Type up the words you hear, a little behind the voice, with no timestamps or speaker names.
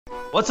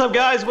What's up,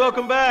 guys?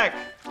 Welcome back.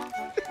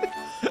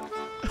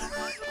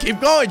 Keep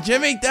going,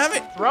 Jimmy. Damn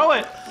it. Throw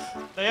it.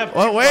 They have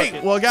wait.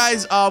 buckets. Well,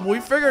 guys, we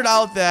figured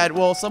out that,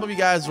 well, some of you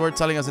guys were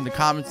telling us in the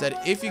comments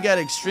that if you get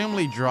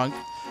extremely drunk,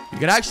 you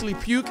can actually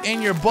puke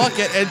in your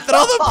bucket and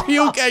throw the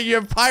puke at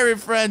your pirate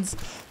friends.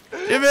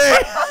 Jimmy.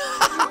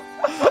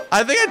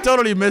 I think I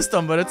totally missed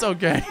them, but it's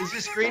okay. Is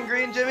your screen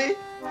green, Jimmy?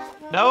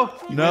 No?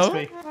 You missed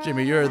me.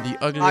 Jimmy, you're the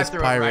ugliest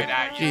pirate.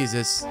 Right,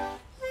 Jesus.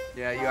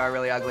 Yeah, you are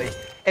really ugly.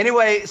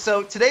 Anyway,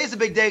 so today's a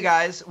big day,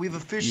 guys. We've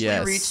officially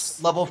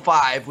reached level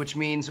 5, which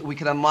means we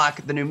can unlock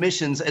the new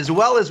missions, as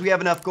well as we have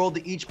enough gold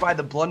to each buy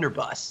the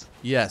Blunderbuss.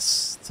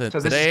 Yes. So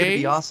this is going to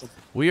be awesome.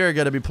 We are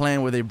going to be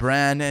playing with a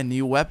brand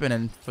new weapon,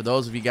 and for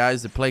those of you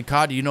guys that play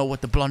COD, you know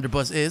what the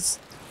Blunderbuss is?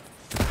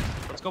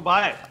 Let's go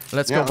buy it.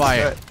 Let's go buy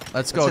it.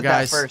 Let's go,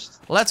 guys.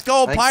 First. Let's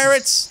go,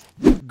 pirates.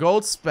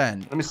 Gold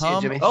spend. Let me see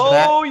you, Jimmy.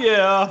 Oh,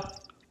 yeah.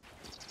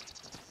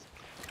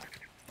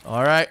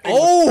 All right.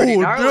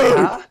 Gnarly,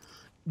 huh?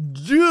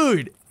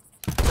 Dude.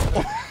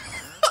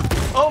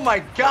 Oh my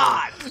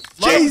God.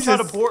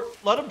 Jesus.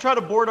 Let them try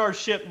to board our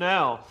ship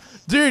now.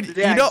 Dude,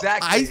 yeah, you know,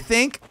 exactly. I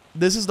think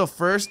this is the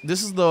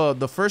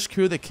first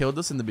crew that killed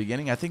us in the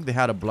beginning. I think they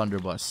had a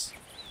blunderbuss.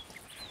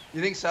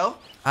 You think so?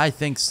 I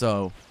think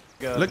so.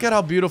 Good. Look at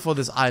how beautiful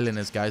this island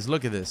is, guys.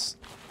 Look at this.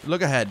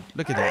 Look ahead.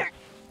 Look at that.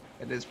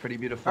 It is pretty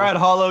beautiful. All right,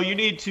 Hollow, you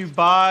need to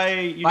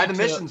buy the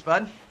missions,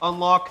 bud.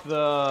 Unlock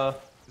the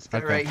This guy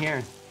right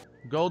here.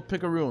 Gold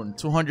pickaroon,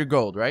 200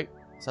 gold, right?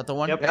 Is that the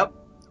one? Yep.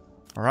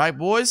 All right,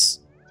 boys.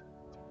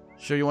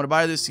 Sure you want to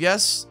buy this?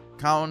 Yes.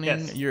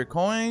 Counting your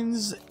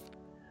coins.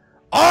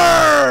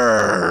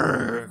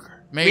 Arrgh!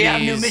 Mateys. We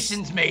have new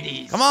missions,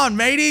 mateys. Come on,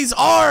 mateys.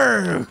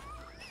 Arrgh!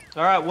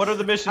 All right, what are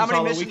the missions, How many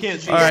Hollow? missions We can't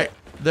did see. you All get? right.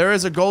 There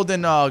is a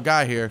golden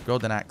guy here.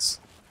 Golden axe.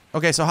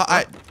 Okay, so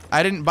I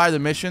didn't buy the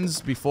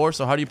missions before,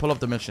 so how do you pull up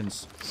the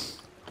missions?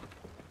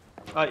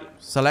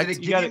 Select. Did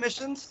it give you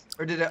missions?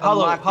 Or did it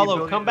Hollow, unlock the Hollow,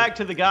 ability come to- back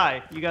to the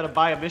guy. You got to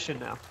buy a mission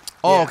now.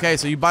 Oh, Yeah. okay.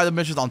 So you buy the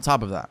missions on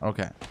top of that.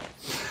 Okay.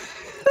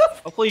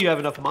 Hopefully you have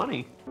enough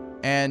money.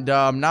 And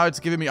now it's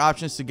giving me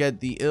options to get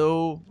the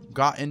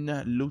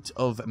ill-gotten loot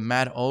of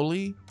Mad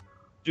Oli.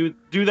 Do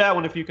that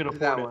one if you can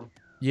afford that it. one.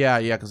 Yeah,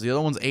 because the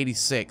other one's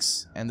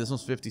 86, and this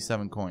one's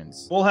 57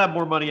 coins. We'll have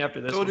more money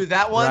after this. So we'll one. do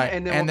that one, Right.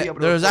 and then we'll be able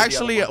to there's afford the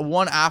actually other one.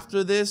 one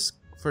after this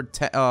for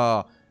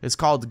it's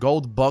called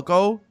Gold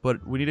Bucko,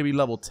 but we need to be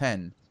level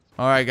 10.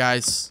 All right,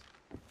 guys.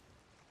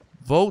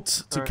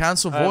 Vote to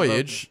cancel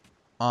voyage.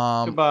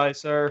 Goodbye,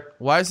 sir.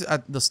 Why is it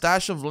at the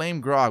stash of lame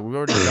grog? We've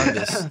already done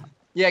this.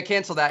 Yeah,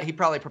 cancel that. He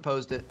probably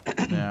proposed it.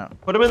 Yeah.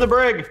 Put him in the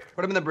brig.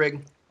 Put him in the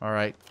brig. All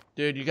right,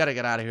 dude, you gotta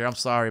get out of here. I'm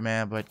sorry,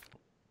 man, but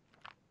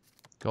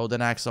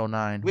Golden Axe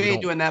 09. We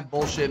ain't doing that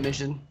bullshit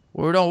mission.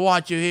 We don't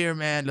want you here,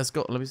 man. Let's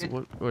go. Let me see.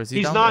 Where is he?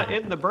 He's down not there?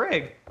 in the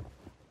brig.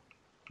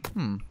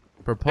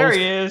 Proposed, There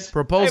he is.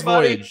 Proposed Hey,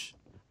 buddy. voyage.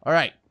 All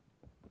right.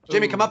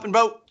 Jimmy, come up and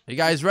vote. You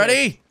guys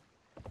ready?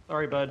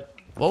 Sorry, bud.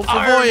 Vote for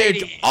Arr,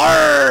 voyage. matey.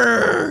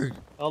 Arr!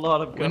 Hold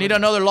on, We need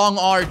another long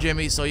R,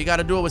 Jimmy, so you got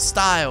to do it with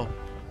style.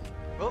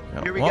 Oh,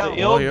 Yeah, here we well, go.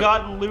 The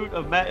ill-gotten loot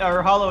of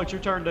Hollow. It's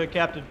your turn to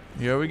captain.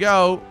 Here we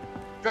go.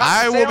 Drop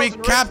I the will be sails and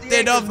rest the captain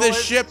anchors, of this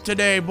boys. ship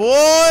today,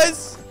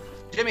 boys.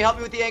 Jimmy, help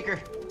me with the anchor.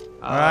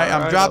 All right,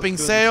 I'm dropping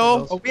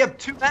sail. Oh, we have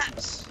 2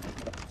 maps.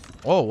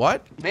 Oh,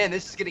 what? Man,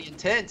 this is getting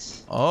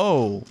intense.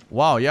 Oh,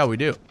 wow. Yeah, we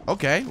do.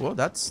 Okay, well,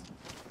 that's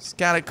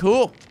kind of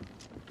cool.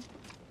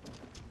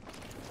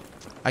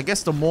 I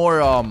guess the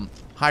more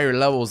higher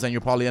levels, then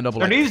you'll probably end up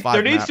with like 5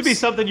 There needs to be maps.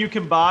 something you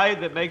can buy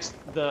that makes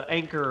the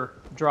anchor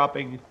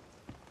dropping.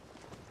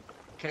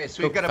 Okay,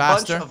 so we've got a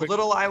Faster. bunch of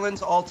little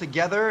islands all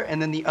together,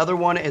 and then the other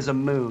one is a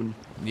moon.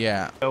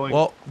 Yeah. Going.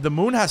 Well, the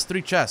moon has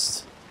 3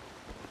 chests.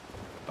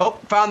 Oh,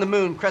 found the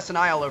moon, Crescent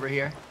Isle over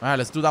here. All right,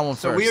 let's do that one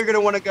So first. we are going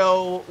to want to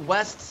go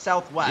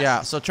west-southwest.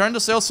 Yeah, so turn the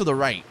sails to the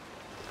right.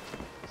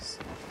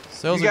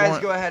 Sails You are guys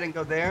going... go ahead and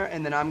go there,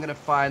 and then I'm going to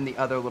find the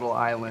other little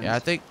island. Yeah, I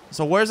think...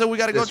 So where's it we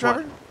got to go, This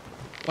Trevor? one.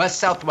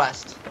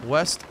 West-southwest.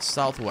 West,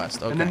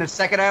 southwest. Okay. And then the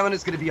second island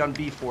is going to be on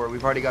B4.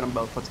 We've already got them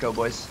both. Let's go,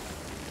 boys.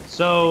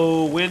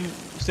 So when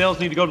sails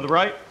need to go to the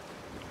right.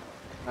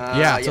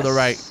 Yeah, to the yes.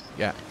 right.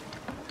 Yeah.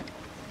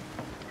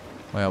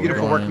 Well,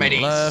 Beautiful we're work, going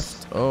mateys.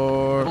 left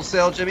or... Full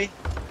sail, Jimmy.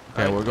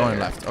 Okay, we're going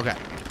left. Okay.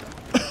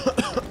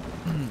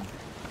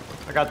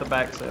 I got the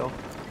back sail.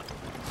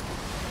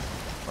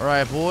 All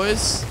right,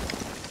 boys.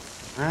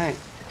 All right.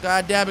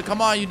 God damn it.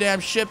 Come on, you damn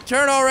ship.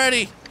 Turn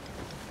already.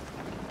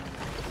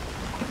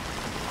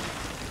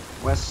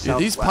 West, Dude,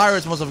 these southwest.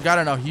 pirates must have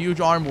gotten a huge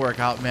arm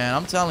workout, man.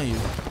 I'm telling you.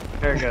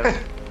 There it goes.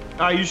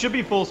 All right, you should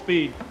be full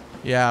speed.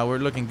 Yeah, we're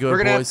looking good, We're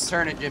going to have boys. to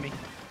turn it, Jimmy.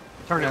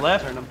 Turn Yeah, it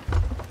left. Turn them.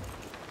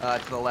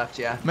 To the left,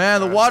 yeah.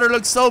 Man, the water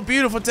looks so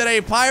beautiful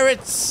today,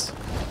 pirates.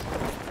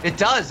 It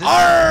does. It's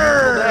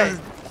Arr! a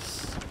beautiful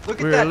day. Look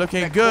at We're that.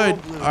 looking that good.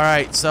 cold blue. All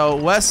right, so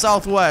west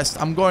southwest.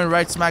 I'm going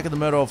right smack in the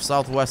middle of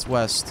southwest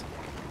west.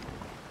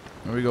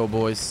 Here we go,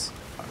 boys.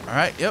 All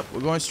right, yep, we're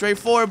going straight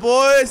forward,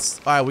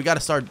 boys. All right, we got to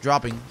start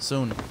dropping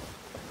soon.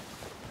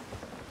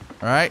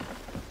 All right.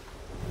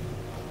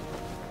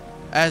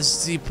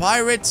 as the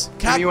pirate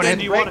captain. When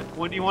do you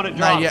want it dropped?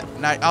 Not yet.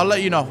 I'll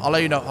let you know. I'll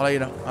let you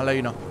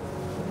know.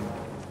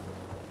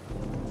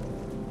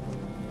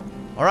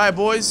 All right,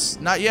 boys.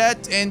 Not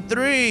yet. In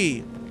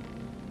 3.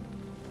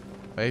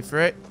 Wait for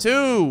it.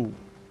 2.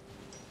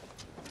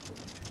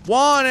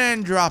 1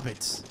 and drop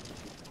it.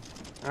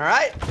 All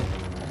right.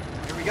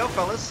 Here we go,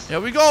 fellas. Here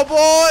we go,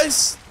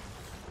 boys.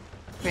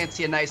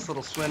 Fancy a nice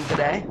little swim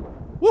today.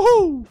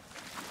 Woohoo!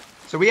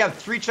 So we have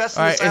 3 chests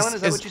in this island.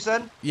 Is that what you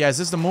said? Yeah. Is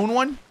this the moon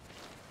one?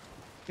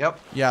 Yep.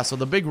 Yeah. So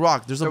the big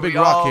rock. There's a big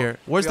rock here.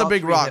 Where's the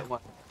big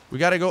rock? We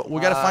gotta go.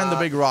 We gotta find the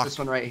big rock. This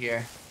one right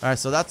here. All right.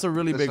 So that's a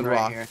really big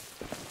rock. Right here.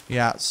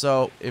 Yeah.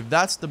 So if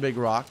that's the big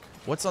rock,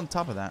 what's on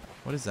top of that?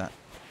 What is that?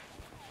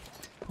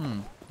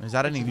 Is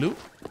that any loot?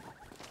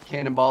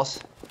 Cannonballs.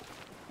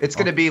 It's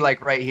gonna be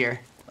like right here.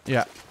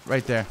 Yeah.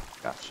 Right there.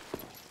 Gotcha.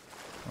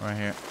 Right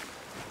here.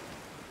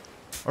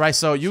 All right.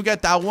 So you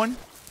get that one.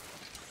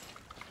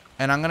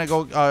 And I'm gonna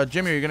go,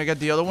 Jimmy, are you gonna get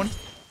the other one?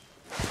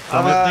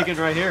 I'm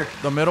thinking right here.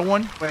 The middle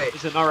one? Wait.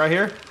 Is it not right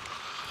here?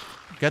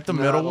 Get the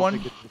middle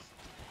one.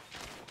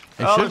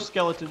 There's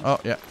skeletons. Oh,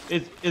 yeah.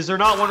 Is there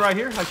not one right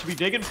here I should be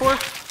digging for?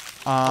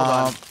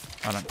 Hold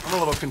on. I'm a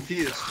little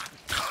confused.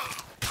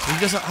 We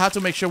just have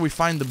to make sure we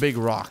find the big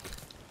rock.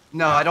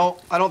 No, I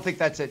don't think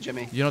that's it,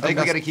 Jimmy. You don't I think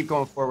we that's... gotta keep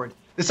going forward.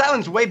 This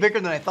island's way bigger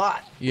than I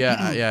thought.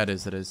 Yeah, yeah, it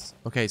is.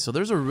 Okay, so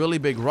there's a really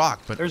big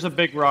rock, but there's a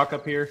big rock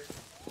up here.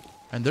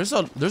 And there's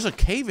a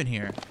cave in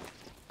here.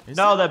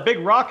 No, that big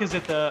rock is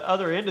at the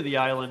other end of the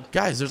island.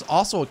 Guys, there's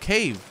also a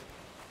cave.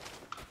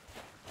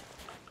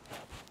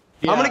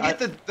 Yeah, I'm gonna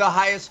get the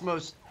highest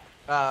most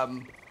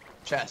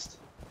chest.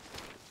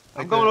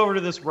 I'm going over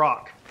to this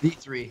rock.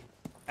 D3.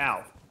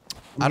 Ow.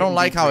 I don't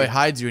like how it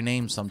hides your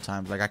name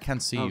sometimes. Like I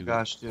can't see you. Oh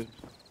gosh, dude.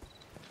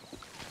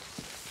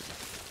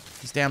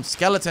 These damn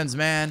skeletons,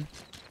 man.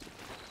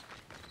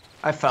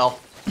 I fell.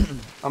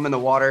 I'm in the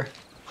water.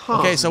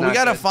 Huh. Okay, so we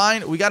gotta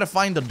find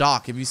the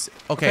dock. If you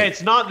okay,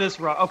 it's not this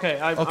rock. Okay,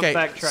 I'm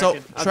backtracking. So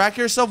track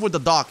yourself with the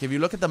dock. If you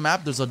look at the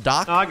map, there's a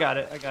dock. No, I got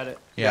it.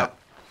 Yeah. Yep.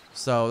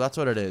 So that's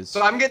what it is.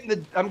 So I'm getting the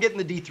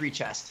D3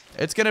 chest.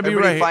 It's gonna be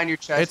Everybody right here. Find your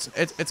chest.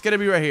 It's gonna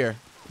be right here.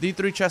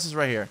 D3 chest is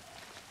right here.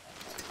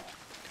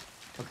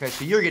 Okay,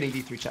 so you're getting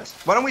D3 chest.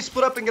 Why don't we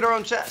split up and get our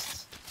own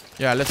chests?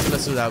 Yeah, let's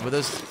do that. But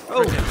this.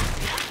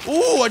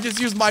 Oh, I just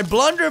used my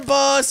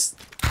blunderbuss.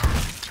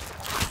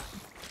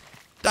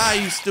 Die,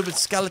 you stupid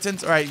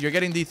skeletons. All right, you're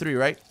getting D3,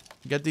 right?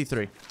 Get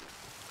D3.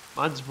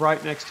 Mine's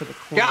right next to the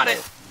corner. Got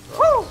it.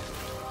 Woo!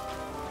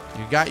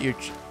 You got your...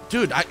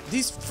 Dude,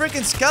 these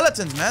freaking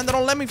skeletons, man. They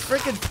don't let me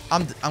freaking...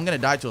 I'm gonna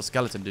die to a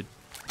skeleton, dude.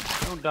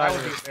 Don't die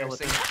to a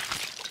skeleton.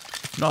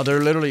 No,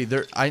 they're literally...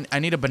 I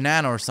need a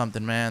banana or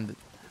something, man.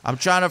 I'm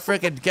trying to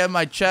freaking get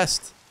my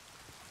chest.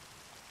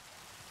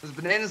 There's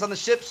bananas on the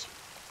ships.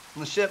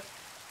 On the ship.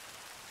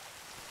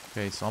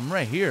 Okay, so I'm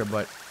right here,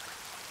 but...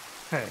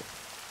 Okay.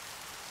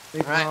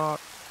 Big rock.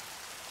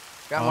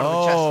 Got one of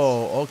the chests.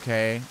 Oh,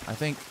 okay. I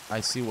think I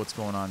see what's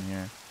going on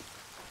here.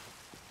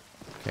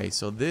 Okay,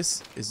 so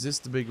is this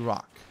the big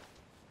rock?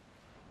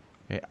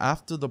 Okay,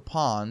 after the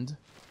pond.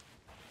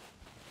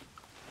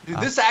 Dude,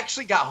 this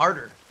actually got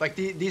harder. Like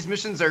these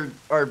missions are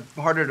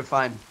harder to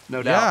find,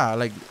 no doubt. Yeah,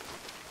 like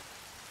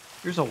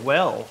here's a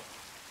well.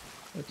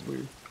 That's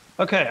weird.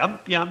 Okay,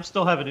 I'm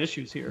still having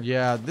issues here.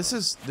 Yeah, this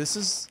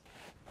is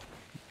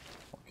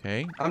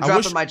okay. I'm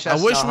dropping my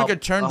chest. I wish we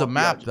could turn the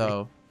map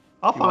though.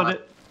 I'll find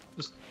it.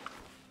 Just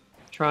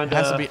trying to. It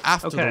has to be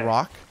after the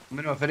rock. Let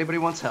me know if anybody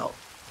wants help.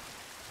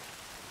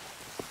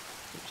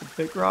 There's a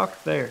big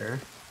rock there.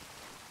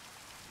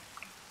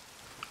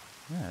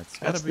 Yeah, it's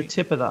gotta That's be the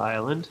tip of the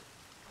island.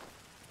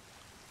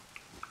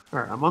 All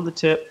right, I'm on the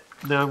tip.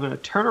 Now I'm gonna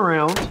turn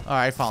around. All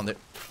right, I found it.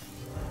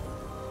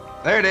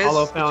 There it is.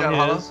 Hollow found his.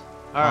 Hollow. All right,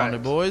 found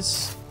it,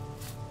 boys.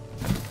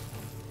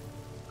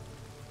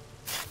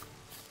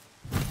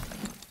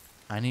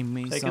 I need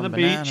me some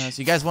bananas. Beach.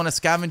 You guys want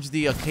to scavenge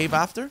the cave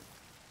after?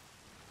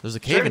 There's a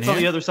cave in it's here.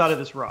 on the other side of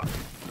this rock.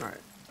 All right.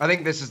 I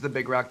think this is the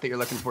big rock that you're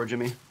looking for,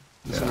 Jimmy.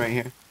 This one right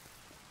here.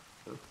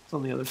 It's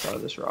on the other side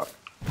of this rock.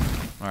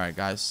 All right,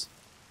 guys.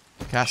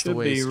 Should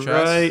Castaways be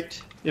chest.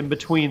 right in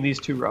between these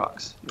two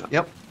rocks. Yeah.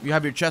 Yep. You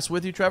have your chest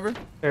with you, Trevor?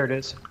 There it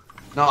is.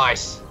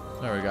 Nice.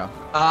 There we go.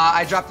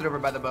 I dropped it over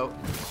by the boat.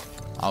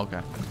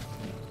 Okay.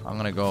 I'm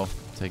gonna go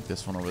take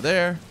this one over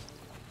there.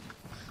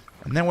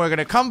 And then we're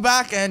gonna come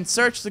back and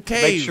search the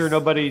cave. Make sure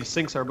nobody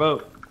sinks our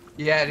boat.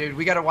 Yeah, dude,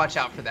 we gotta watch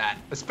out for that.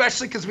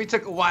 Especially because we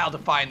took a while to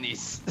find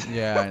these.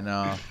 Yeah, I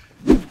know.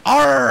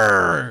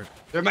 Arrgh!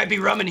 There might be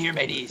rum in here,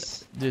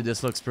 mateys. Dude,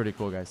 this looks pretty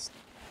cool, guys.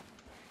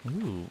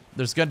 Ooh.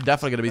 There's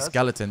definitely gonna be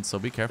skeletons, so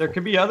be careful. There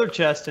could be other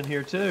chests in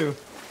here too.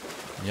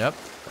 Yep.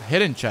 A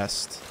hidden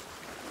chest.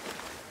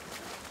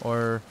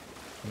 Or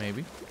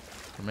maybe.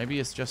 Or maybe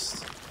it's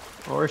just...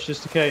 Or it's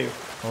just a cave.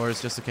 Or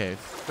it's just a cave.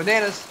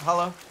 Bananas,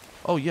 hollow.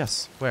 Oh,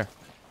 yes. Where?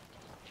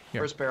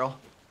 Here. First barrel.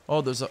 Oh,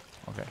 there's a...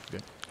 Okay,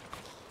 good.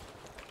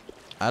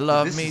 I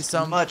love this me is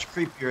some... much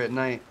creepier at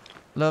night.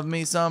 Love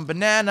me some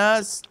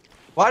bananas.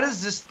 Why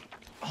does this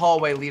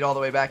hallway lead all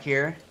the way back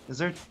here? Is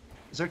there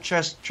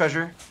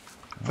treasure?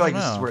 I feel like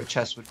this is where a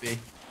chest would be.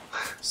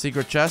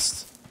 Secret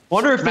chest?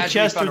 Wonder if the Imagine you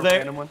chests found are a there.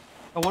 random one.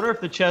 I wonder if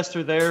the chests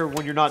are there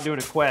when you're not doing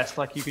a quest.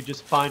 Like you could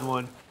just find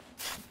one.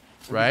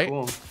 Right?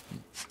 Cool.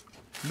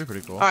 That'd be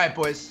pretty cool. All right,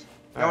 boys.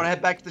 Y'all want to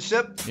head back to the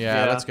ship?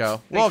 Yeah, let's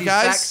go. Take Well, these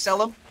guys, back, sell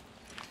them.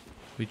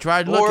 we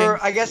tried looking.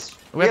 Or I guess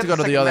we have to go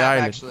to the other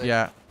island. Actually.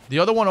 Yeah. The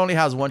other one only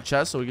has one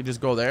chest, so we can just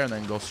go there and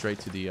then go straight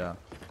to the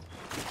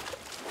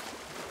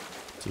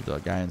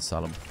guy and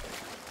sell him.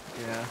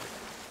 Yeah.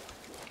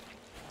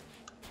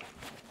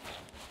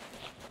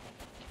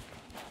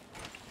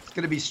 It's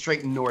gonna be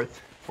straight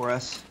north for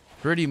us.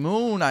 Pretty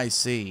moon, I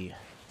see.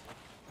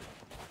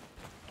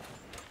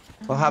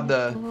 We'll have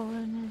the.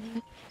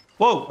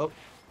 Whoa! Oh,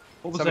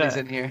 What was somebody's that?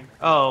 in here.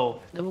 Oh.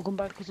 Devo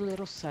comprare così dei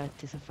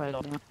rossetti se fai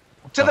l'ordine.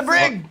 To the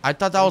brig! I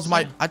thought that was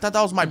my. I thought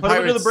that was my Put them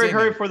pirate into the brig,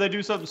 hurry singing. before they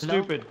do something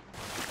stupid.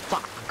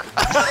 Fuck.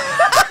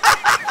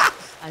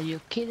 Are you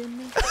kidding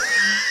me?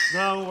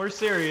 No, we're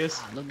serious.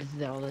 Ah, lo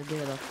devo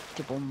dire da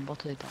tipo un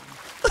botto di tempo.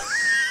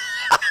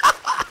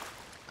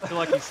 I feel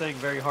like he's saying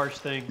very harsh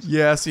things.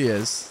 Yes, he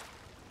is.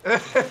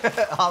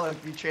 Hollow,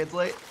 can you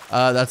translate?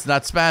 That's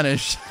not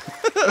Spanish.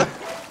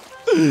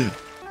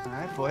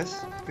 Alright, boys.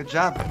 Good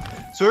job.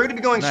 So we're gonna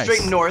be going Nice.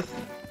 straight north.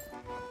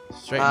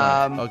 Straight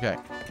north. Okay.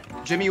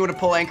 Jimmy, you wanna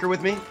pull anchor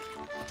with me?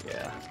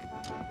 Yeah.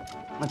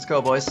 Let's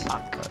go, boys.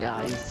 Fuck,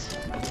 guys.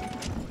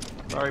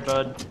 Sorry,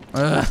 bud.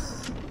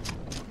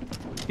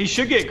 He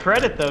should get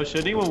credit though,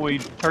 shouldn't he, when we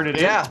turn it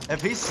in? Yeah,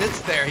 if he sits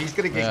there, he's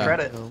gonna get Yeah.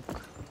 credit.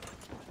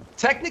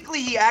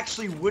 Technically, he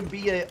actually would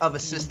be of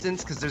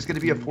assistance because there's gonna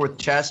be a fourth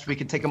chest. We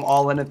could take them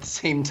all in at the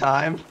same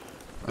time.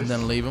 And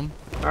then leave him.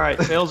 All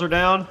right, sails are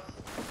down.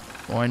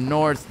 Going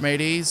north,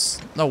 mateys.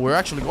 No, we're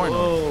actually going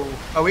north. Whoa.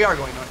 Oh, we are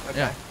going north. Okay.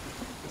 Yeah.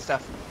 Good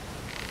stuff.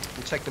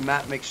 We'll check the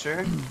map, make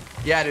sure.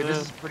 Yeah, dude, this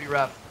is pretty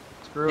rough.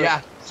 Screw it.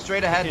 Yeah,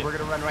 straight ahead. Can't- We're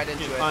gonna run right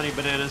into Can't it. find any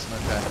bananas.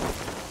 Okay.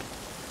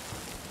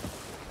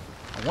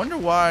 I wonder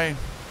why.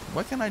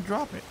 Why can't I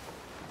drop it?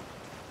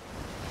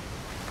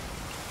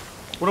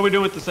 What are we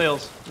doing with the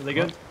sails? Are they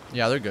good?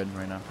 Yeah, they're good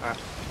right now. Alright.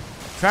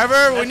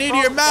 Trevor, we That's need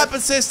prob- your map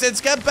that's- assistance.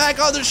 Get back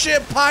on the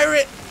ship,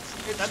 pirate.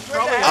 That's Straight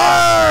probably,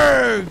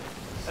 ahead. Arrgh!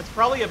 that's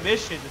probably a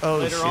mission Oh,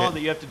 later shit. on that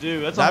you have to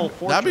do. That's a whole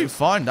fortress. That'd be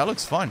fun. That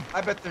looks fun.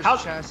 I bet there's How,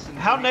 chests. In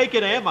how there.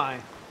 naked am I?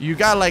 You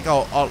got like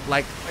a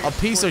Like a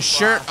piece of sports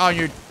shirt bra. on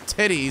your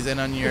titties and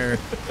on your.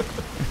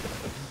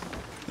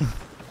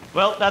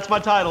 Well, that's my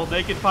title,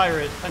 Naked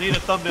Pirate. I need a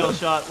thumbnail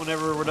shot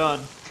whenever we're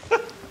done.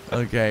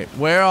 Okay,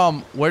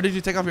 where did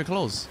you take off your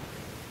clothes?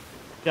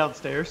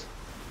 Downstairs.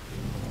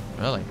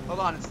 Really? Hold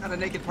on, it's not a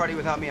naked party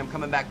without me. I'm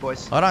coming back,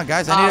 boys. Hold on,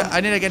 guys.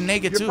 I need to get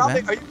naked You're too,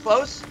 probably, man. Are you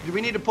close? Do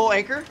we need to pull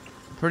anchor?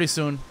 Pretty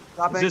soon.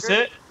 Stop Is this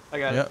anchor? it? I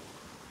got Yep. it.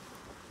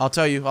 I'll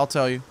tell you. I'll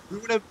tell you. We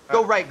want to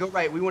go right. Go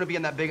right. We want to be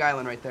on that big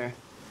island right there.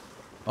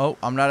 Oh,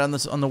 I'm not on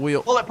the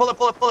wheel. Pull it. Pull it.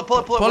 Pull it. Pull it. Pull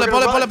it. Pull it. Pull We're it,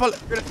 gonna pull it, run. pull it, pull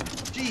it. We're gonna-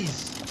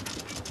 Jeez.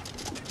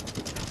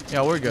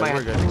 Yeah, we're good. Might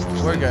We're have to good. fix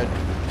this. We're good.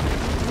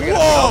 We gotta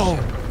Whoa!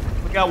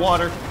 go. We got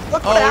water.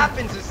 Look what Oh.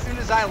 happens as soon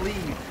as I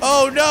leave.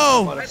 Oh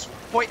no! Let's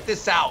point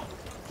this out.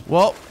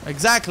 Well,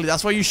 exactly.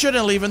 That's why you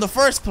shouldn't leave in the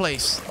first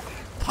place,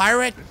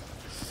 pirate.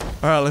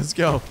 All right, let's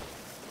go.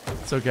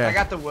 It's okay. I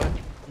got the wood.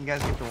 You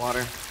guys get the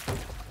water.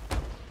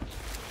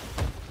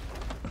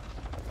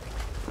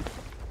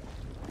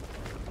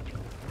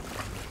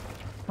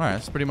 All right,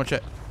 that's pretty much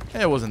it.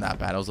 It wasn't that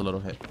bad. It was a little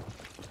hit.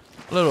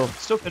 A little.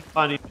 Still couldn't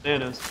find any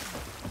bananas.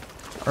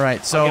 All right,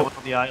 I'll so get one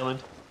on the island.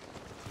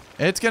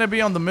 it's gonna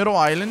be on the middle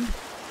island.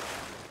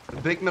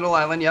 The big middle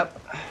island. Yep.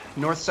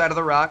 North side of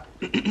the rock.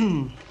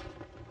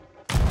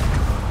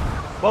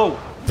 Whoa!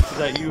 Is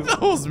that you?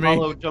 That was me.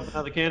 Hollow jumping out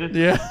of the cannon?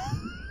 Yeah.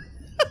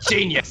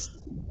 Genius.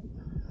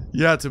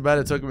 Yeah. Too bad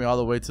it took me all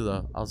the way to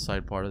the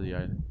outside part of the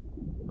island,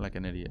 like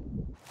an idiot.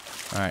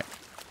 All right,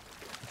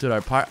 dude.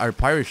 Our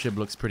pirate ship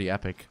looks pretty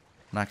epic.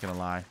 Not gonna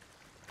lie.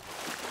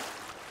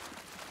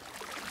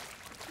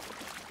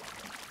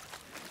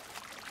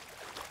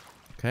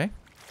 Okay.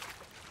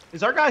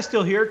 Is our guy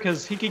still here?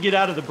 Because he could get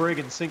out of the brig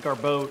and sink our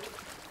boat.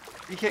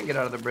 You can't get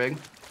out of the brig.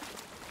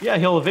 Yeah,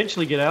 he'll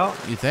eventually get out.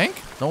 You think?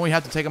 Don't we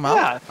have to take him out?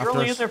 Yeah, after you're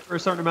only a in s- there for a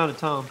certain amount of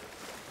time.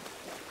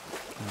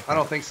 I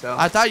don't think so.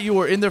 I thought you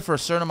were in there for a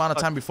certain amount of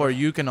time before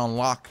you can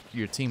unlock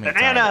your teammate.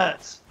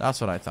 Bananas! That's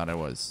what I thought it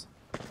was.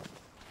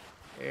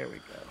 There we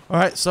go. All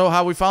right, so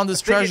how we found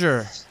this I think treasure,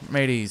 it's-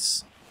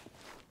 mateys?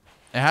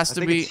 It has I to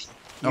think be it's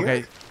here.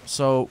 okay.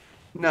 So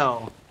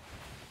No.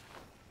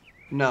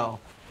 No.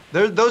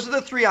 Those are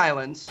the 3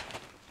 islands.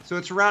 So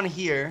it's around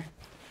here.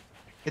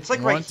 It's like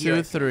right 1, here.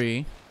 2,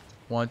 3.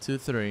 1, 2,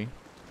 3.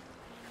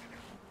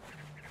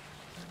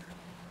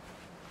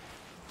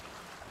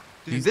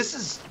 Dude, this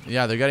is.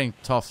 Yeah, they're getting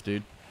tough,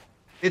 dude.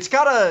 It's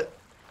got a.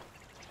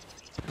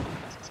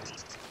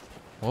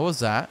 What was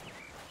that?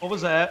 What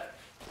was that?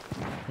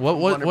 What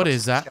Blunderbuss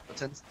is that?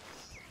 skeletons.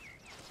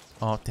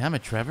 Oh, damn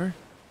it, Trevor.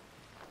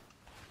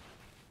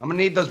 I'm gonna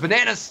need those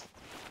bananas.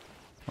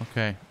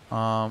 Okay.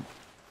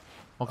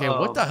 Okay,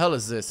 what the hell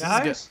is this? This is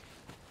Guys?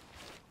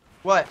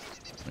 What?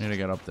 I need to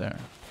get up there.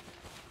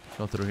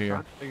 Go through here.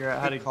 Trying to figure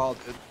out how to Good call,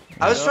 dude.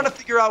 I was trying to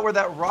figure out where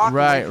that rock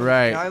Right, from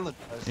right. the island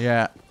was.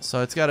 Yeah.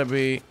 So it's gotta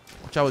be.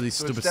 Watch out with these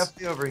So stupid. it's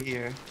definitely over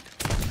here.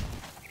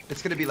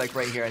 It's gonna be like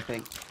right here, I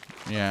think.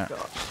 Yeah.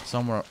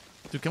 Somewhere.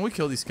 Dude, can we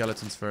kill these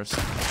skeletons first?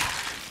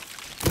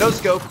 No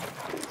scope.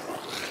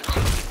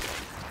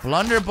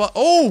 Blunderbuss.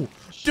 Oh,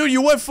 dude,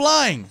 you went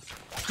flying.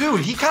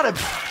 Dude, he kind of.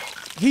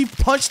 He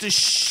punched the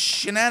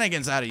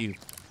shenanigans out of you.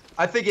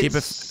 I think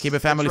it's. Keep it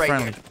family right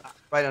friendly. here,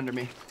 right under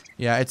me.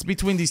 Yeah, it's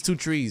between these two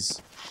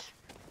trees.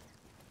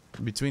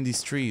 Between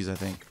these trees, I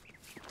think.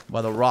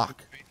 By the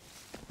rock.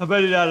 I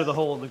bet it out of the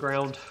hole in the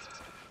ground.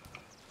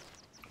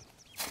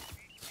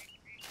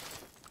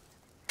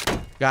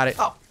 Got it.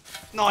 Oh,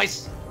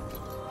 nice.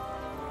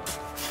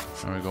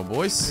 There we go,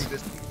 boys.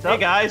 Hey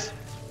guys.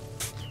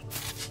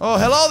 Oh,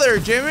 hello there,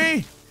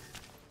 Jimmy.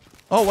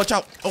 Oh, watch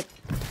out. Oh,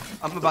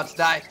 I'm about to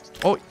die.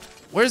 oh,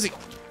 where is he?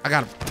 I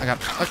got him. I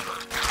got him.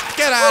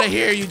 Get out of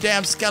here, you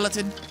damn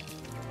skeleton.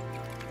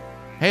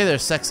 Hey there,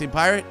 sexy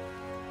pirate.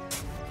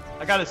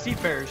 I got a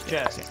seafarer's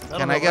chest.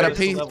 Can I get a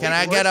piece? Can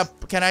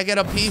I get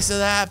a piece of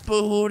that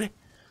food?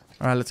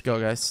 All right, let's go,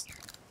 guys.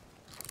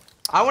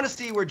 I want to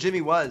see where Jimmy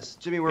was.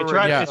 Jimmy, where It's were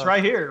right. you? Yeah. It's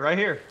right here. Right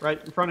here. Right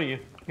in front of you.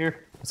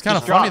 Here. It's kind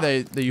of Just funny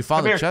drop. that you found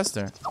Come the here. chest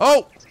there.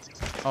 Oh,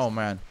 oh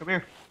man, Come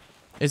here.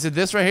 is it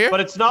this right here? But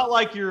it's not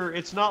like your.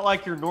 It's not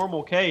like your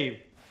normal cave.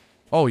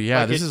 Oh yeah,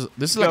 Like this it-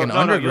 is like an No,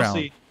 you'll underground.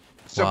 see.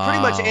 So pretty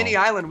much Wow. any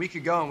island we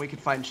could go and we could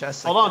find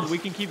chests. Hold like on. this. We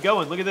can keep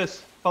going. Look at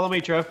this. Follow me,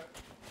 Trev.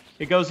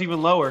 It goes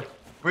even lower.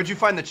 Where'd you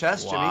find the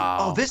chest, Jimmy? Wow.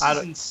 Oh, this I is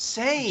don't-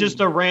 insane. Just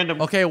a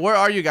random. Okay, where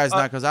are you guys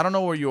now? Because I don't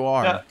know where you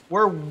are. Yeah,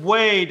 we're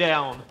way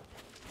down.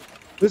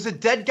 There's a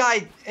dead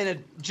guy in a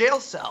jail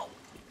cell.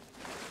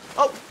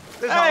 Oh,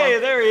 there's Hey, Hollow.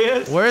 there he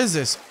is. Where is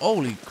this?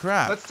 Holy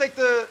crap! Let's take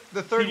the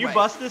third Can you way.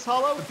 bust this,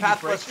 Hollow? The Can you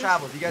path break less this?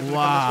 traveled. You guys want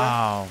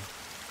Wow.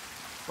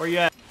 Where you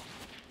at? to come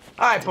this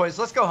way? All right, boys,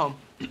 let's go home.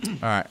 All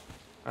right,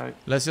 All right.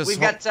 let's just We've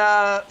got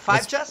 5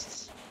 let's-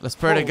 chests. let's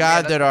pray Oh, to yeah,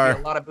 God that's that gonna be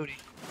our a lot of booty.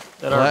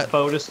 That our Let-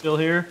 boat is still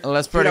here.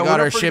 let's pray Dude, I to God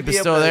wonder our if we're ship gonna is be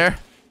still able to-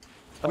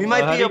 there. We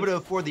might how be do able you- to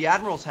afford the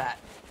admiral's hat.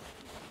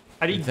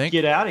 How do You you think?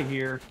 get out of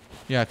here?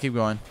 Yeah, keep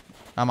going.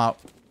 I'm out.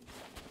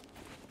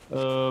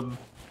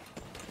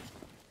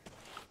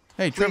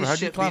 Hey, Trevor, Please how'd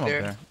you ship me climb up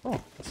there. there?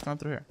 Oh, let's climb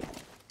through here.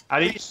 How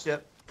do you? Please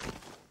ship.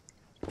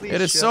 Please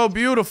It is ship. so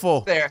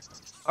beautiful. There.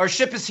 Our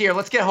ship is here.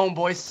 Let's get home,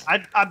 boys.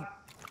 I'm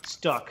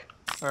stuck.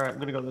 All right, I'm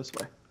gonna go this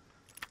way.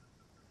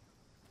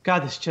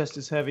 God, this chest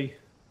is heavy.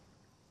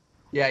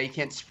 Yeah, you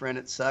can't sprint.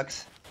 It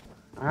sucks.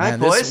 All right, Man,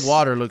 boys. this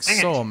water looks Dang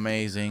so it.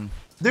 amazing.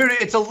 Dude,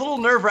 it's a little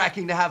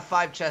nerve-wracking to have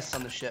 5 chests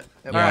on the ship.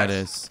 at Yeah, once. it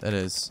is. It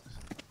is.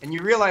 And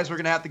you realize we're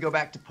gonna have to go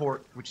back to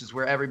port, which is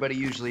where everybody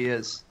usually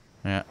is.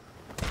 Yeah.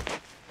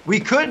 We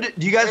could.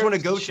 Do you guys want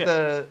to Where's go the to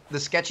ship? the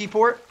sketchy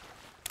port?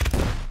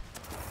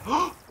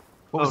 What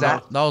was Oh,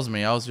 that? That was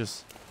me. I was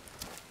just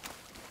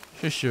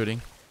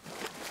shooting.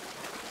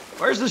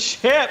 Where's the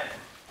ship?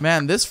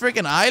 Man, this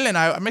freaking island,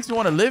 it makes me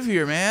want to live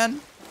here,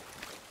 man.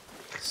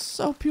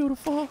 So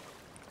beautiful.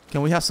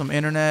 Can we have some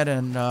internet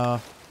and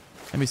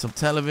maybe some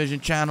television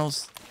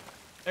channels?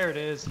 There it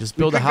is. Just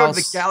We build a could go to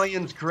house. the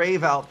Galleon's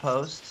Grave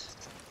outpost.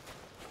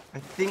 I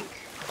think.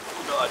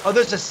 Oh,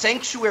 there's a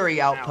sanctuary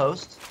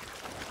outpost.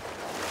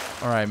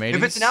 All right, mateys.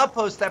 If it's an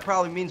outpost, that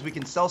probably means we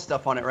can sell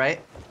stuff on it,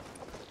 right?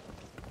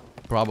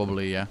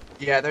 Probably, yeah.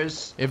 Yeah,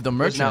 there's. If the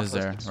there's an merchant is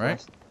there, outpost right?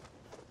 next to us.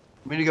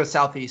 We need to go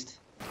southeast.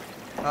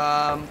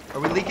 Are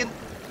we leaking?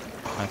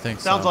 I think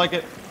so. Sounds like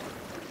it.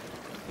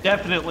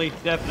 Definitely,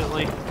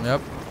 definitely.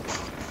 Yep.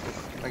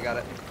 I got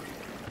it.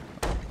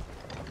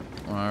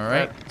 All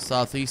right.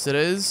 Southeast it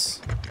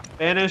is.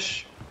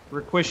 Vanish,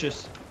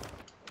 requisious.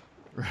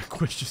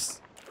 Requisious.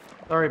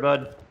 Sorry,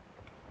 bud.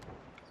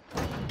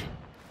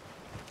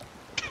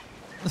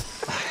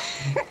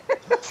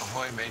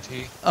 Ahoy,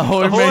 matey.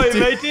 Ahoy, Ahoy, matey.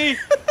 matey!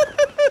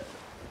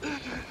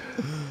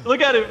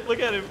 Look at him! Look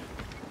at him!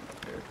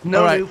 No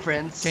All right. new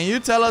friends. Can you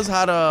tell us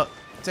how to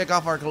take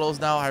off our clothes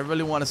now? I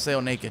really want to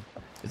sail naked.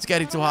 It's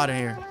getting too hot in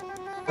here.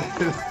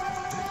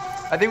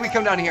 I think we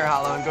come down here,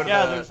 Hollow, and go to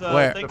Yeah, the, there's a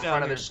Where? thing the down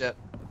front of here. the ship.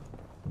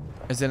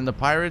 Is it in the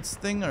pirates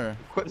thing or?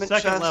 Equipment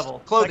second chest, level,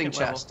 clothing second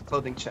level. chest,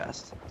 clothing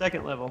chest.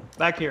 Second level.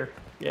 Back here.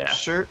 Yeah.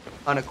 Shirt,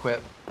 unequip.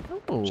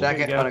 Ooh.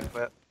 Jacket, go.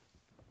 unequip.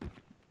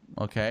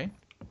 Okay.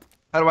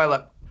 How do I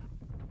look?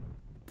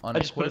 I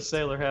just put a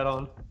sailor hat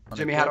on.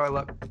 Jimmy, how do I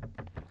look?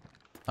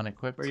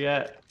 Unequipped. Where you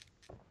at?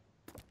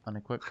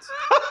 Unequipped.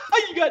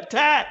 You got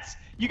tats!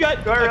 You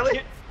got Do I really?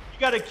 you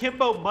got a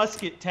Kimbo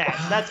musket tat.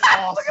 That's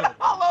awesome.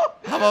 Hollow!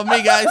 How about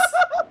me, guys?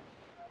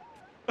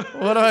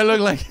 What do I look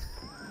like?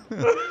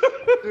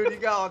 Dude, you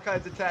got all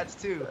kinds of tats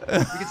too.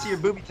 You can see your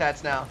booby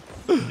tats now.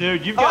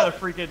 Dude, you've got a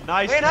freaking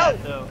nice Wait,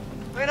 tat no. though.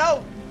 Wait,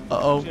 no!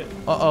 Uh-oh. Shit.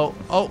 Uh-oh.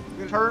 Oh.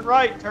 Turn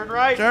right, turn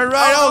right. Turn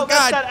right, oh,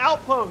 that's God. that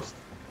outpost.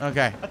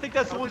 Okay. I think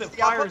that's the Oh, one this that is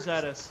the fires outpost?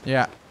 at us.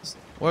 Yeah.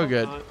 We're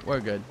good. on. We're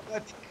good.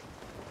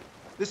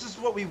 This is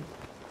what we.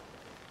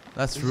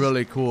 That's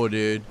really cool,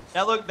 dude.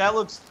 That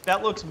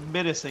looks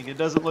menacing. It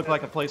doesn't look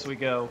like a place we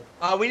go.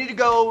 We need to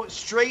go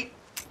straight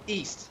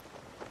east.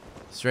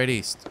 Straight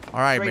east. All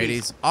right, Straight mateys.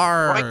 east.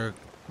 Arr. Right.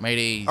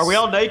 Mateys. Are we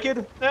all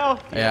naked now?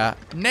 Yeah.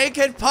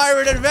 Naked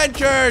pirate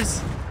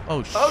adventures.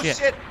 Oh shit. Oh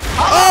shit.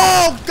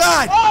 Oh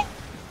god. Oh!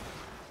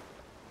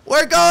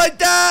 We're going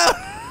down.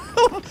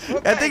 Okay.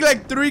 I think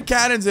like 3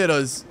 cannons hit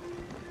us.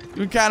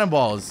 3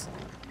 cannonballs.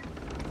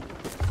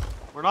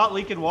 We're not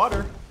leaking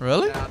water.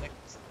 Really? No,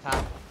 it's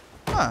top.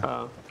 Huh.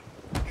 Oh.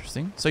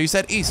 Interesting. So you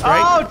said east,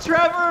 right? Oh,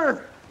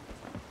 Trevor!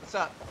 What's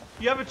up?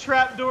 You have a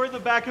trap door in the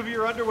back of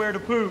your underwear to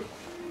poop.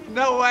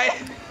 No way.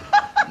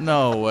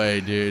 No way,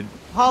 dude.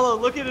 Hollow,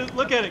 look at it.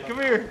 Look at it. Come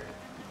here.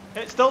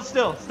 Hey, stand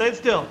still. Stay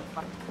still.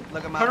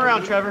 Look at my Turn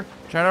around, Trevor.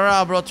 Turn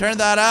around, bro. Turn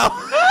that out.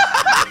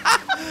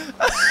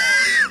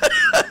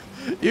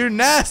 You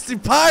nasty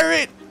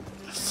pirate.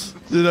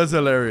 Dude, that's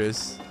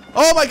hilarious.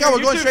 Oh my god,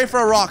 we're going straight for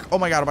a rock. Oh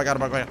my god, oh my god, oh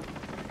my god.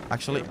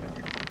 Actually.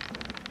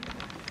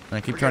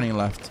 I keep turning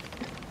left.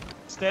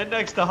 Stand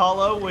next to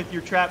Hollow with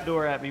your trap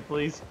door at me,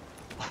 please.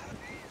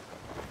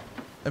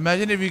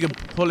 Imagine if you could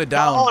pull it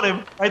down. On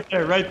him. Right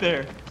there, right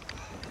there.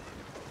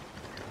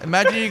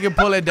 Imagine you could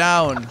pull it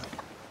down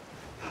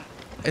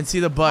and see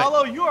the butt.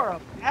 Hollow, you are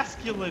a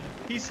masculine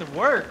piece of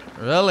work.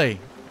 Really?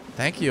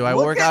 Thank you. I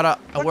Look work at- out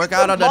look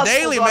on at the the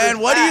daily, muscles on man.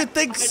 his What do you back.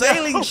 think I know.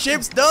 sailing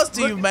ships does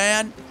to you,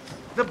 man?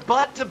 The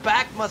butt to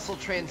back muscle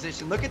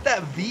transition. Look at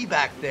that V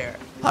back there.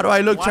 How do I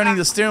look Wow. turning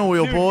the steering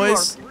wheel, Dude, you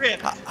boys? are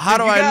ripped. How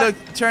do Dude, you I got- look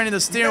turning the You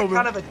steering got wheel?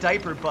 kind of a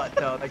diaper butt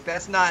though. Like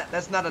that's not a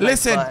nice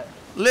Listen, butt.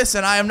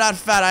 listen, I am not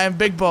fat. I am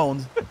big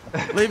boned.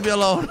 Leave me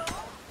alone.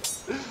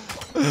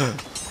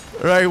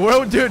 Right,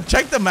 well, dude,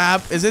 check the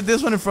map. Is it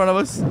this one in front of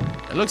us?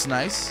 It looks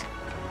nice.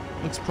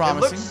 Looks It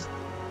promising. looks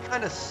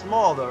kind of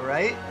small though,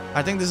 right?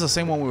 I think this is the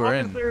same one we were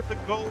in. There's the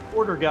gold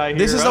order guy here.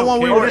 This is I the don't one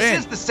we care. were This in.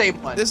 is the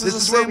same one. This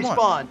is the where same we one.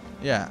 spawned.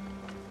 Yeah.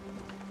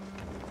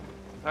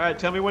 All right,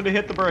 tell me when to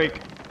hit the brake.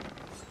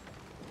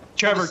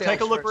 Trevor, sails take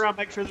a look first. around.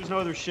 Make sure there's no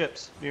other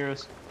ships near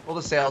us. Pull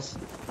the sails.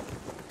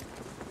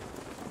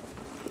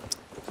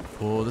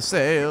 Pull the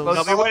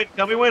sails.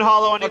 Tell me when,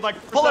 Hollow. I need like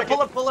 4 Pull it, seconds.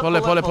 pull it, pull it, Pull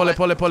it, pull it, pull it,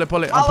 pull it, pull it,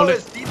 pull it. I'm Hollow pulling.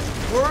 is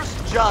the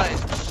worst judge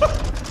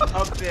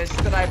of this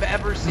that I've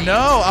ever seen.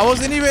 No, I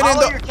wasn't even in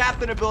Hollow, the. your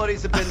captain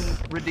abilities have been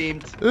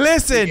redeemed.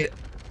 Listen,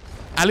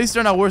 at least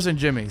they're not worse than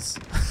Jimmy's.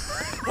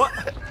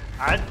 What?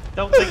 I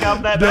don't think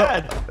I'm that No.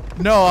 bad.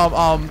 No,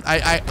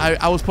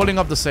 I was pulling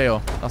up the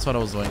sail. That's what I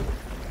was doing.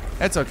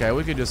 It's okay.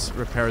 We could just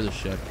repair the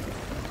ship.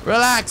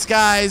 Relax,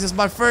 guys. It's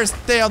my first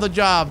day on the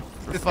job.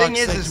 The thing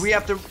is we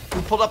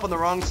pulled up on the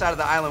wrong side of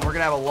the island. We're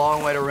gonna have a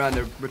long way to run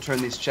to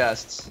return these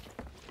chests.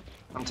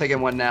 I'm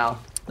taking one now.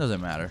 Doesn't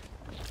matter.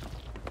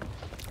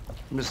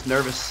 I'm just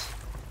nervous.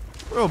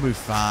 We'll be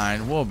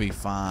fine. We'll be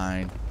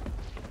fine.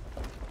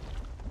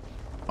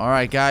 All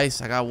right,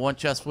 guys. I got one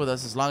chest with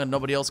us. As long as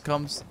nobody else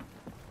comes,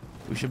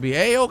 we should be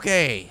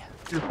a-okay.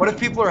 What if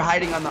people are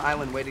hiding on the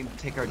island waiting to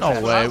take our No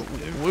chests?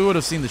 way. We would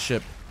have seen the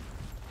ship.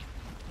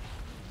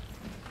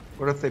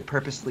 What if they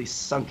purposely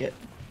sunk it?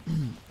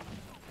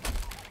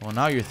 Well,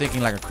 now you're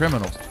thinking like a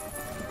criminal.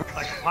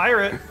 Like a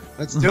pirate.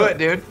 Let's do it,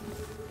 dude.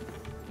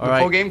 All The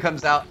full right. game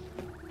comes out.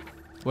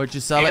 Where'd you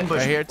sell it? Ambush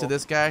Right here to people.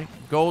 this guy.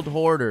 Gold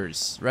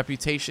hoarders.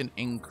 Reputation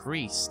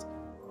increased.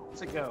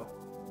 Let's go.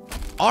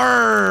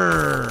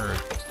 Arr!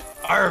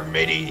 Our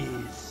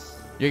mateys.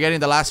 You're getting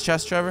the last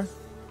chest, Trevor?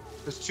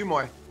 There's 2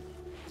 more.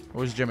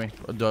 Where's Jimmy?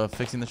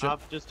 Fixing the ship?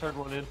 I've just turned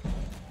one in.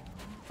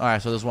 All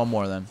right, so there's one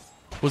more then.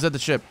 Who's at the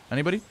ship?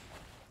 Anybody?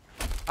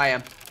 I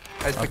am.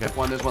 I just picked Okay. up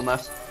one. There's one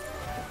left.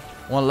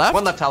 One left?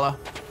 One left, Hollow.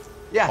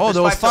 Yeah. Oh, there's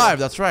there was 5. total.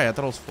 That's right. I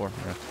thought it was 4.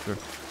 Yeah, sure.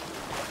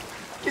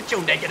 Get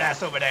your naked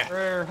ass over there.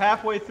 We're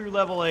halfway through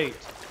level 8.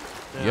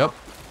 now. Yep.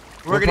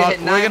 We're gonna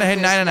hit 9. We're gonna hit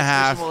this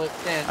 9.5. will hit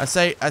 10. I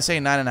say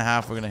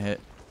 9.5. We're gonna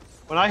hit.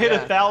 When I hit Yeah.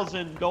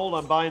 1,000 gold,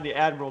 I'm buying the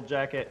Admiral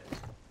jacket.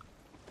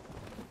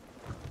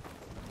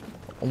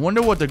 I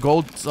wonder what the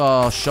gold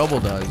shovel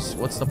does.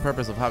 What's the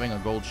purpose of having a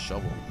gold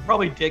shovel?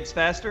 Probably digs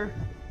faster.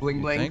 Bling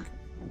You bling. think?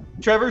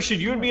 Trevor, should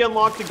you and me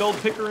unlock the gold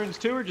pickaroons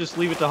too, or just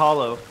leave it to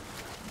Hollow?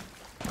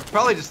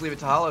 Probably just leave it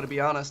to Hollow, to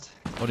be honest.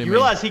 What do You you mean?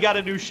 realize he got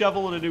a new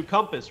shovel and a new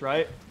compass,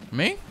 right?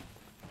 Me?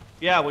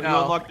 Yeah, when you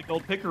No. unlock the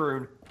gold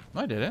pickaroon.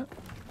 I didn't.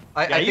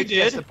 I Yeah, you think he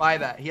has did. to buy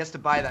that. He has to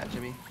buy that,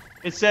 Jimmy.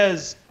 It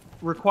says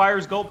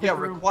requires gold Yeah,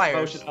 pickaroon.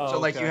 requires. promotion. Oh, So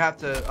like okay. you have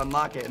to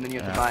unlock it and then you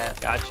have Yeah. to buy it.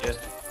 Gotcha.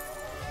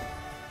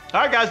 All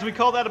right, guys, we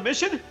call that a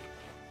mission.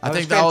 I That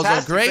think was that was a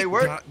fantastic. great, They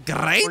worked.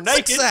 great We're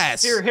naked.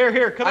 success.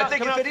 Here, come I out, think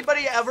come if out.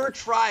 anybody ever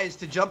tries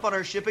to jump on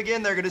our ship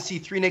again, they're gonna see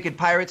 3 naked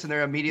pirates and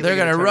they're immediately They're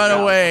gonna turn run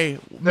around. away.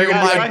 They're Me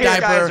gonna and be my like, "These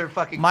guys are diaper,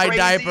 fucking my crazy."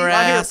 diaper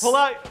Right Here, ass.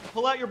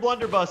 pull out your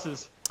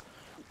blunderbusses.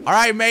 All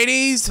right,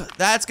 mateys,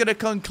 that's gonna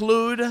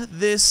conclude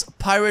this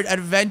pirate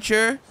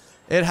adventure.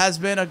 It has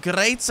been a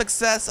great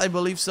success, I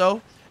believe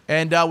so.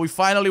 And we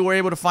finally were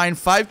able to find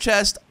 5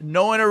 chests,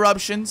 no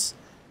interruptions,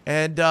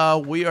 and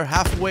we are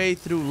halfway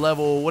through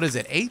level. What is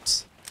it?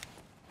 8?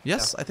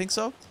 Yes, I think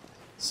so.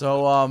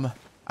 So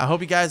I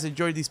hope you guys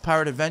enjoyed these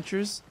pirate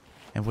adventures.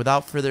 And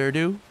without further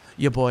ado,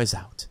 your boy's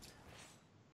out.